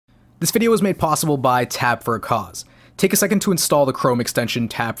This video was made possible by Tab for a Cause. Take a second to install the Chrome extension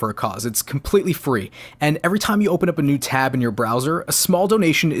Tab for a Cause. It's completely free, and every time you open up a new tab in your browser, a small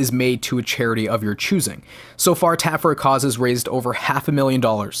donation is made to a charity of your choosing. So far, Tab for a Cause has raised over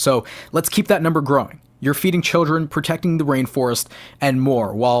 $500,000, so let's keep that number growing. You're feeding children, protecting the rainforest, and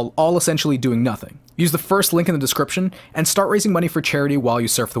more, while all essentially doing nothing. Use the first link in the description, and start raising money for charity while you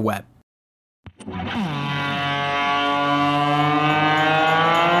surf the web.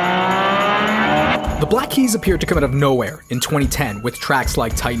 The Black Keys appeared to come out of nowhere in 2010 with tracks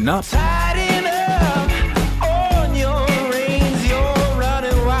like Tighten Up,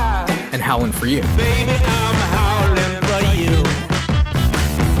 and Howlin for You. Baby, I'm howling for you.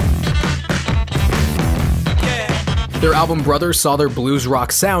 Their album Brothers saw their blues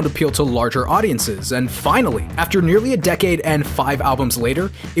rock sound appeal to larger audiences, and finally, after nearly a decade and 5 albums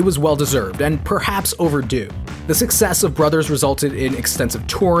later, it was well-deserved and perhaps overdue. The success of Brothers resulted in extensive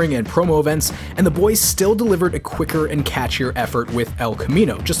touring and promo events, and the boys still delivered a quicker and catchier effort with El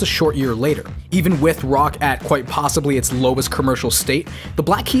Camino just a short year later. Even with rock at quite possibly its lowest commercial state, the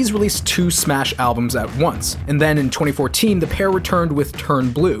Black Keys released 2 smash albums at once, and then in 2014 the pair returned with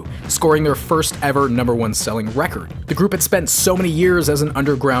Turn Blue, scoring their first ever #1 selling record. The group had spent so many years as an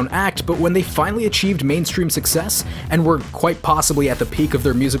underground act, but when they finally achieved mainstream success, and were quite possibly at the peak of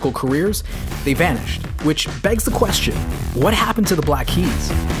their musical careers, they vanished, which begs the question, what happened to the Black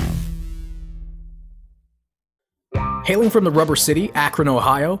Keys? Hailing from the Rubber City, Akron,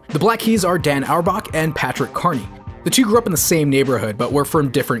 Ohio, the Black Keys are Dan Auerbach and Patrick Carney. The two grew up in the same neighborhood, but were from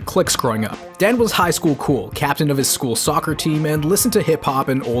different cliques growing up. Dan was high school cool, captain of his school soccer team, and listened to hip-hop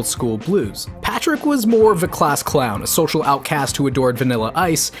and old school blues. Patrick was more of a class clown, a social outcast who adored Vanilla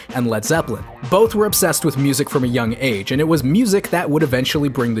Ice and Led Zeppelin. Both were obsessed with music from a young age, and it was music that would eventually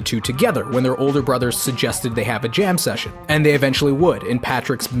bring the two together when their older brothers suggested they have a jam session. And they eventually would, in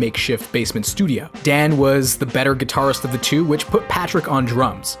Patrick's makeshift basement studio. Dan was the better guitarist of the two, which put Patrick on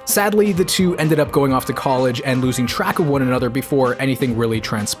drums. Sadly, the two ended up going off to college and losing track of one another before anything really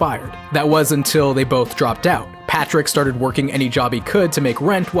transpired. That was until they both dropped out. Patrick started working any job he could to make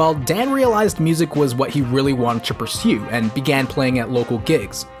rent, while Dan realized music was what he really wanted to pursue and began playing at local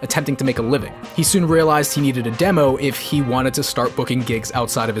gigs, attempting to make a living. He soon realized he needed a demo if he wanted to start booking gigs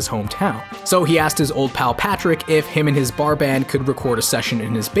outside of his hometown. So he asked his old pal Patrick if him and his bar band could record a session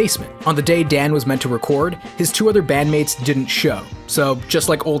in his basement. On the day Dan was meant to record, his 2 other bandmates didn't show. So just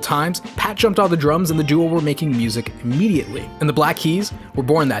like old times, Pat jumped on the drums and the duo were making music immediately. And the Black Keys were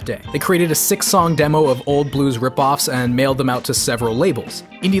born that day. They created a 6-song demo of old blues ripoffs and mailed them out to several labels.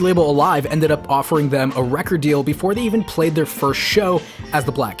 Indie label Alive ended up offering them a record deal before they even played their first show as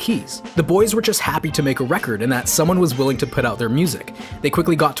the Black Keys. The boys were just happy to make a record and that someone was willing to put out their music. They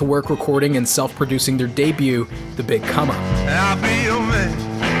quickly got to work recording and self-producing their debut, The Big Come Up. I'll be your man.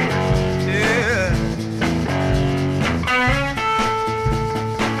 Yeah.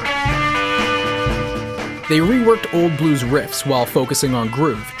 They reworked old blues riffs while focusing on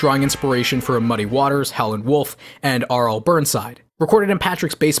groove, drawing inspiration from Muddy Waters, Howlin' Wolf, and R.L. Burnside. Recorded in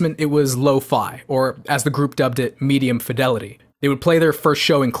Patrick's basement, it was lo-fi, or as the group dubbed it, medium fidelity. They would play their first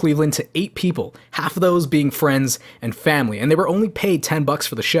show in Cleveland to 8 people, half of those being friends and family, and they were only paid $10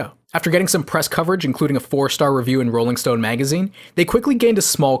 for the show. After getting some press coverage, including a 4-star review in Rolling Stone magazine, they quickly gained a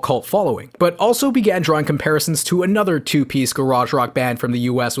small cult following, but also began drawing comparisons to another 2-piece garage rock band from the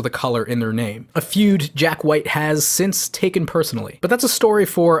US with a color in their name. A feud Jack White has since taken personally, but that's a story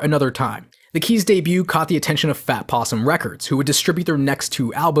for another time. The Keys' debut caught the attention of Fat Possum Records, who would distribute their next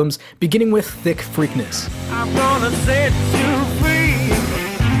 2 albums, beginning with Thick Freakness. I'm gonna set you free.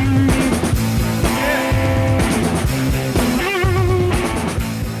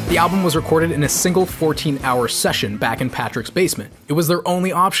 The album was recorded in a single 14-hour session back in Patrick's basement. It was their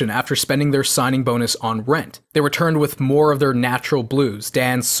only option after spending their signing bonus on rent. They returned with more of their natural blues,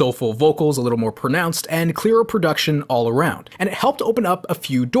 Dan's soulful vocals a little more pronounced, and clearer production all around. And it helped open up a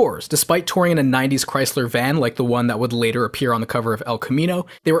few doors. Despite touring in a 90s Chrysler van like the one that would later appear on the cover of El Camino,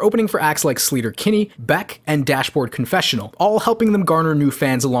 they were opening for acts like Sleater Kinney, Beck, and Dashboard Confessional, all helping them garner new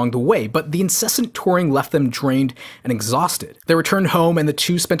fans along the way, but the incessant touring left them drained and exhausted. They returned home and the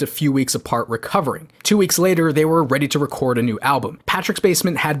two spent a few weeks apart recovering. 2 weeks later, they were ready to record a new album. Patrick's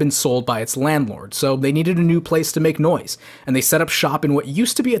basement had been sold by its landlord, so they needed a new place to make noise, and they set up shop in what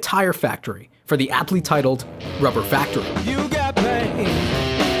used to be a tire factory for the aptly titled Rubber Factory. You got pain,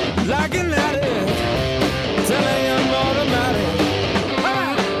 like an addict, telling you automatic.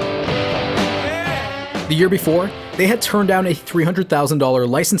 The year before, they had turned down a $300,000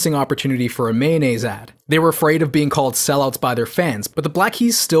 licensing opportunity for a mayonnaise ad. They were afraid of being called sellouts by their fans, but the Black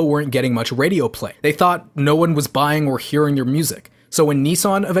Keys still weren't getting much radio play. They thought no one was buying or hearing their music. So when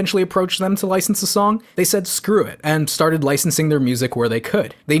Nissan eventually approached them to license the song, they said screw it and started licensing their music where they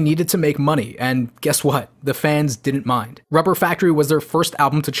could. They needed to make money, and guess what? The fans didn't mind. Rubber Factory was their first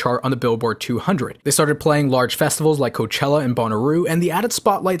album to chart on the Billboard 200. They started playing large festivals like Coachella and Bonnaroo, and the added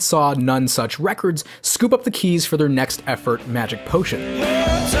spotlight saw None Such Records scoop up the keys for their next effort, Magic Potion.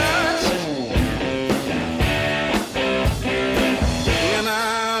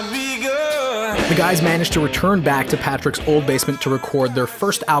 The guys managed to return back to Patrick's old basement to record their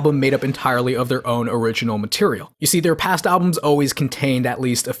first album made up entirely of their own original material. You see, their past albums always contained at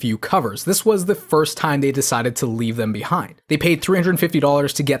least a few covers. This was the first time they decided to leave them behind. They paid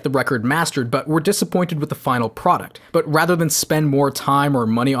 $350 to get the record mastered, but were disappointed with the final product. But rather than spend more time or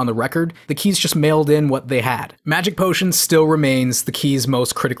money on the record, the Keys just mailed in what they had. Magic Potion still remains the Keys'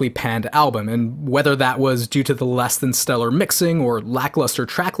 most critically panned album, and whether that was due to the less than stellar mixing or lackluster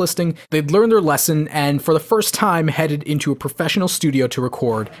track listing, they'd learned their lesson and for the first time headed into a professional studio to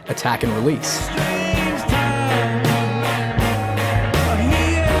record Attack and Release.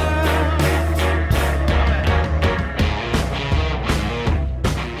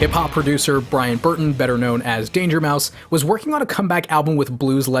 Hip-hop producer Brian Burton, better known as Danger Mouse, was working on a comeback album with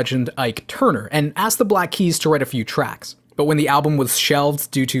blues legend Ike Turner and asked the Black Keys to write a few tracks. But when the album was shelved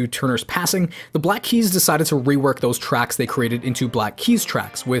due to Turner's passing, the Black Keys decided to rework those tracks they created into Black Keys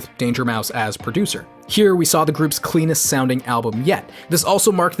tracks, with Danger Mouse as producer. Here we saw the group's cleanest sounding album yet. This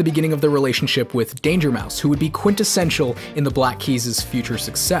also marked the beginning of their relationship with Danger Mouse, who would be quintessential in the Black Keys' future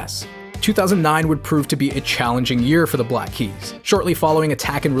success. 2009 would prove to be a challenging year for the Black Keys. Shortly following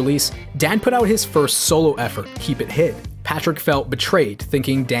Attack and Release, Dan put out his first solo effort, Keep It Hid. Patrick felt betrayed,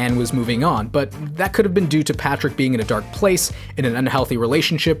 thinking Dan was moving on, but that could have been due to Patrick being in a dark place, in an unhealthy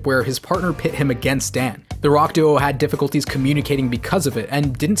relationship where his partner pit him against Dan. The rock duo had difficulties communicating because of it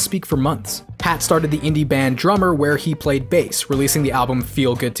and didn't speak for months. Pat started the indie band Drummer, where he played bass, releasing the album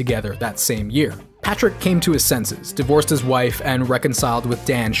Feel Good Together that same year. Patrick came to his senses, divorced his wife, and reconciled with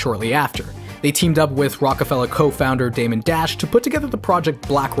Dan shortly after. They teamed up with Rockefeller co-founder Damon Dash to put together the project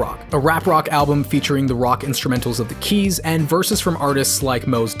Black Rock, a rap rock album featuring the rock instrumentals of the Keys and verses from artists like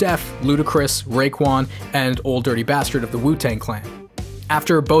Mos Def, Ludacris, Raekwon, and Old Dirty Bastard of the Wu-Tang Clan.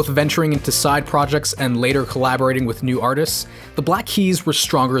 After both venturing into side projects and later collaborating with new artists, the Black Keys were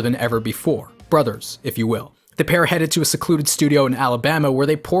stronger than ever before. Brothers, if you will. The pair headed to a secluded studio in Alabama where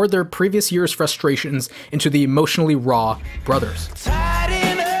they poured their previous year's frustrations into the emotionally raw Brothers.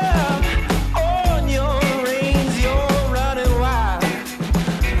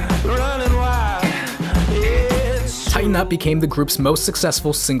 Tighten Up became the group's most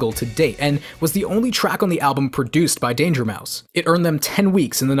successful single to date, and was the only track on the album produced by Danger Mouse. It earned them 10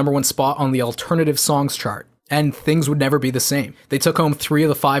 weeks in the #1 spot on the Alternative Songs chart. And things would never be the same. They took home 3 of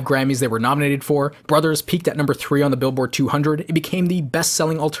the 5 Grammys they were nominated for. Brothers peaked at number 3 on the Billboard 200. It became the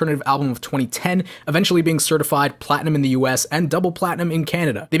best-selling alternative album of 2010, eventually being certified platinum in the US and double platinum in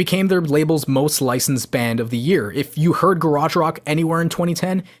Canada. They became their label's most licensed band of the year. If you heard garage rock anywhere in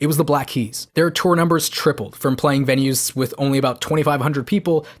 2010, it was the Black Keys. Their tour numbers tripled, from playing venues with only about 2,500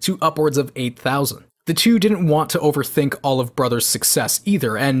 people to upwards of 8,000. The two didn't want to overthink all of Brothers' success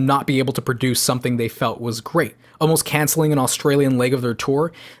either and not be able to produce something they felt was great. Almost canceling an Australian leg of their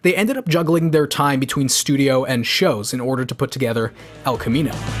tour, they ended up juggling their time between studio and shows in order to put together El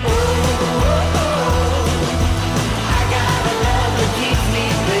Camino.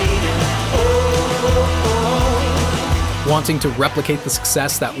 Wanting to replicate the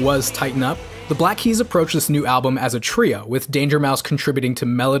success that was Tighten Up, the Black Keys approached this new album as a trio, with Danger Mouse contributing to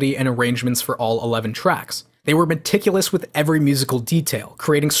melody and arrangements for all 11 tracks. They were meticulous with every musical detail,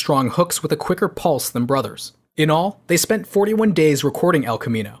 creating strong hooks with a quicker pulse than Brothers. In all, they spent 41 days recording El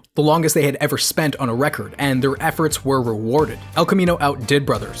Camino, the longest they had ever spent on a record, and their efforts were rewarded. El Camino outdid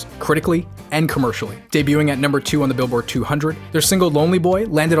Brothers, critically and commercially. Debuting at number 2 on the Billboard 200, their single Lonely Boy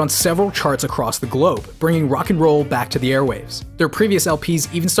landed on several charts across the globe, bringing rock and roll back to the airwaves. Their previous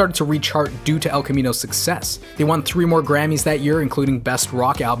LPs even started to re-chart due to El Camino's success. They won 3 more Grammys that year, including Best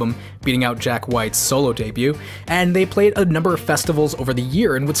Rock Album, beating out Jack White's solo debut, and they played a number of festivals over the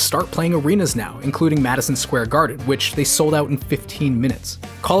year and would start playing arenas now, including Madison Square Garden, which they sold out in 15 minutes.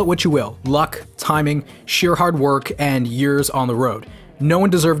 Call it what you will, luck, timing, sheer hard work, and years on the road. No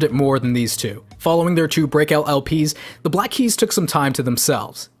one deserved it more than these two. Following their 2 breakout LPs, the Black Keys took some time to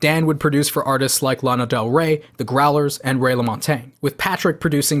themselves. Dan would produce for artists like Lana Del Rey, The Growlers, and Ray LaMontagne, with Patrick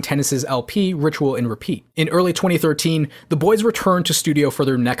producing Tennis's LP, Ritual in Repeat. In early 2013, the boys returned to studio for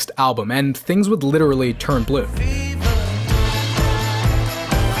their next album, and things would literally turn blue.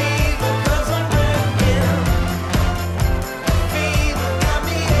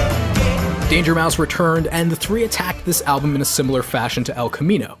 Danger Mouse returned, and the three attacked this album in a similar fashion to El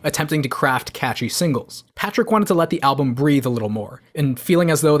Camino, attempting to craft catchy singles. Patrick wanted to let the album breathe a little more, and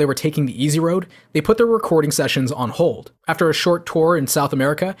feeling as though they were taking the easy road, they put their recording sessions on hold. After a short tour in South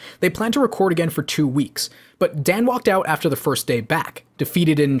America, they planned to record again for 2 weeks, but Dan walked out after the first day back,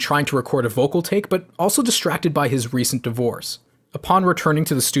 defeated in trying to record a vocal take, but also distracted by his recent divorce. Upon returning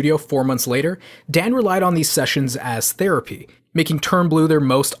to the studio 4 months later, Dan relied on these sessions as therapy, making Turn Blue their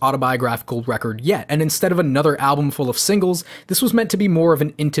most autobiographical record yet, and instead of another album full of singles, this was meant to be more of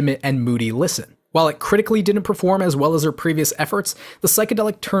an intimate and moody listen. While it critically didn't perform as well as their previous efforts, the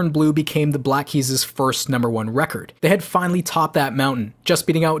psychedelic Turn Blue became the Black Keys' first #1 record. They had finally topped that mountain, just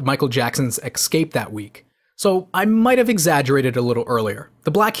beating out Michael Jackson's Escape that week. So I might have exaggerated a little earlier. The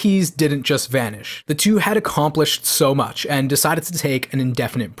Black Keys didn't just vanish. The two had accomplished so much and decided to take an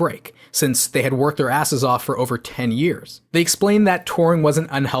indefinite break, since they had worked their asses off for over 10 years. They explained that touring was an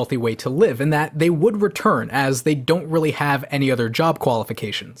unhealthy way to live and that they would return as they don't really have any other job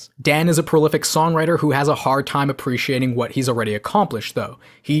qualifications. Dan is a prolific songwriter who has a hard time appreciating what he's already accomplished though.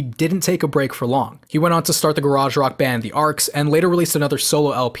 He didn't take a break for long. He went on to start the garage rock band The Arcs and later released another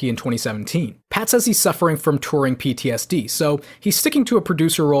solo LP in 2017. Pat says he's suffering from touring PTSD, so he's sticking to a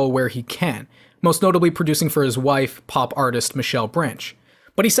producer role where he can, most notably producing for his wife, pop artist Michelle Branch.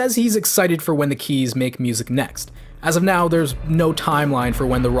 But he says he's excited for when the Keys make music next. As of now, there's no timeline for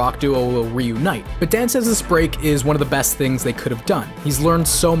when the rock duo will reunite, but Dan says this break is one of the best things they could have done. He's learned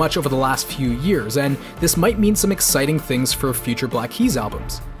so much over the last few years, and this might mean some exciting things for future Black Keys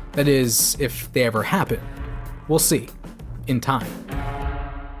albums. That is, if they ever happen. We'll see. In time.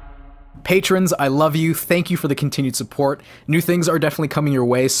 Patrons, I love you. Thank you for the continued support. New things are definitely coming your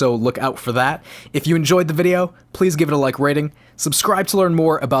way, so look out for that. If you enjoyed the video, please give it a like rating, subscribe to learn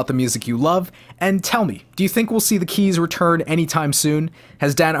more about the music you love, and tell me, do you think we'll see the Keys return anytime soon?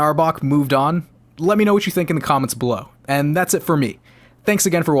 Has Dan Auerbach moved on? Let me know what you think in the comments below. And that's it for me. Thanks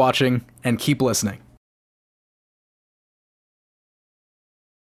again for watching, and keep listening.